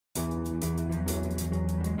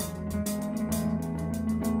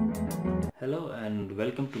Hello and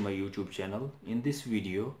welcome to my YouTube channel. In this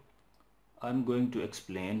video, I'm going to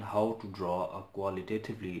explain how to draw a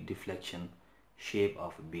qualitatively deflection shape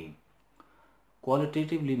of a beam.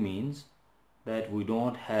 Qualitatively means that we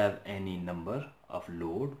don't have any number of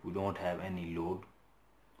load, we don't have any load,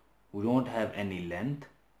 we don't have any length,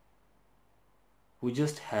 we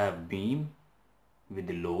just have beam with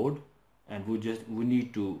the load, and we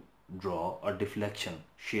need to draw a deflection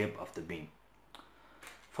shape of the beam.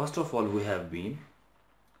 First of all, we have beam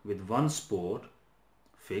with one support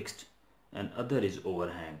fixed and other is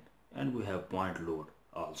overhang, and we have point load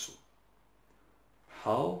also.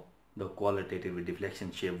 How the qualitative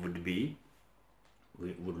deflection shape would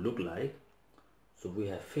look like? So we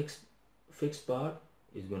have fixed part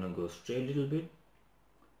is going to go straight a little bit,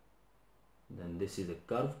 then this is a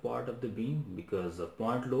curved part of the beam because of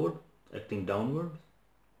point load acting downwards,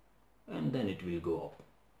 and then it will go up.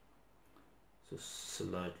 So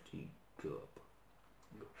slightly go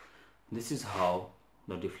up. This is how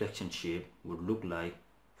the deflection shape would look like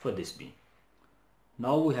for this beam.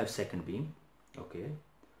 Now we have second beam. Okay,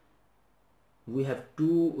 we have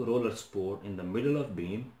two roller support in the middle of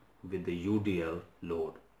beam with the UDL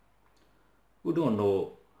load. We don't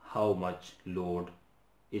know how much load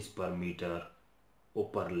is per meter or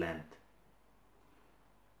per length.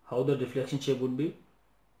 How the deflection shape would be?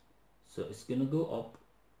 So it's gonna go up,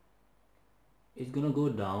 it's gonna go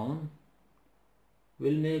down,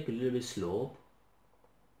 we'll make a little bit slope,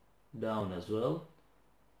 down as well,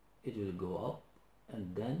 it will go up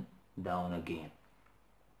and then down again.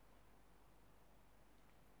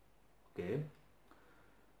 Okay,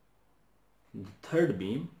 the third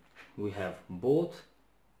beam, we have both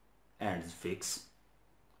ends fixed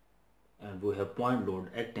and we have point load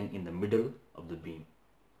acting in the middle of the beam.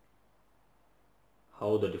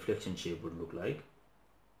 How the deflection shape would look like?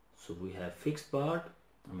 So we have fixed part,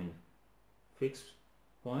 fixed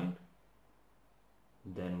point,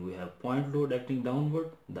 then we have point load acting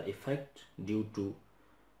downward. The effect due to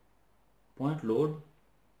point load,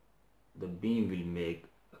 the beam will make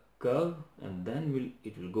a curve and then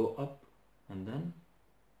it will go up and then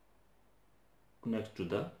connect to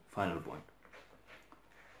the final point.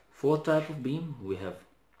 Fourth type of beam, we have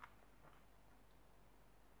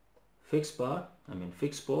fixed part,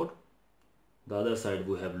 fixed support. The other side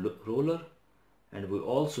we have roller, and we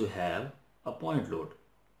also have a point load.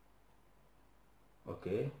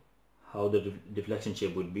 Okay, how the deflection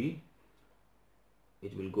shape would be?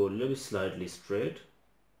 It will go a little bit slightly straight,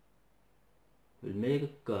 will make a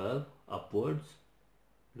curve upwards,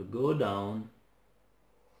 will go down,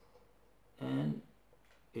 and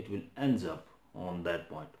it will ends up on that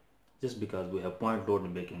point, just because we have point load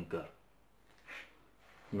and making curve.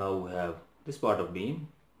 Now we have this part of beam,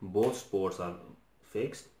 both supports are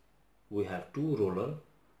fixed, we have two roller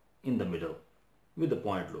in the middle with the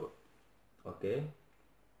point load. Okay,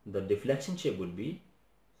 the deflection shape would be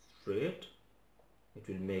straight, it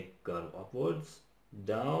will make curve upwards,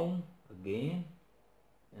 down again,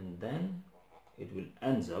 and then it will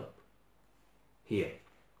ends up here.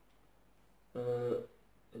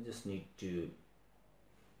 I just need to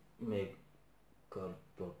make curve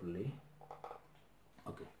properly.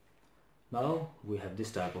 Okay, now we have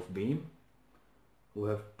this type of beam. We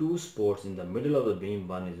have two supports in the middle of the beam,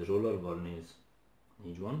 one is roller, one is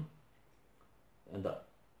each one, and the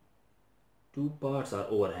two parts are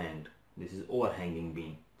overhanged. This is overhanging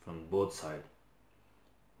beam from both sides.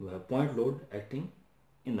 We have point load acting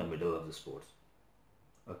in the middle of the supports.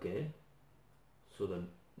 Okay, so the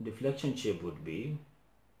deflection shape would be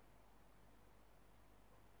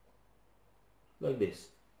like this.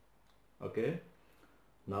 Okay,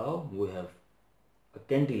 now we have a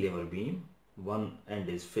cantilever beam, one end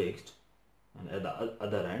is fixed and at the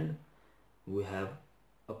other end we have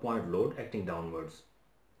a point load acting downwards.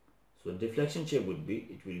 So deflection shape would be,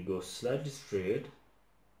 it will go slightly straight,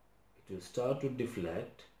 it will start to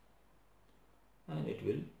deflect, and it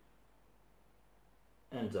will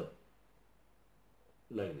ends up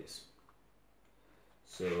like this.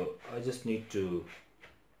 So I just need to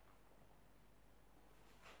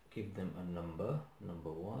give them a number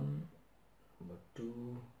 1, number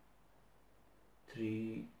 2,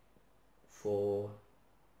 3, 4,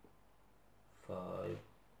 5,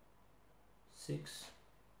 6,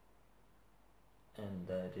 and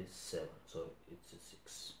that is 7, so it's a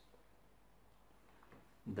 6.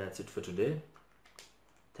 That's it for today.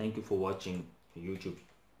 Thank you for watching YouTube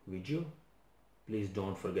video. Please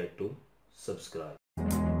don't forget to subscribe.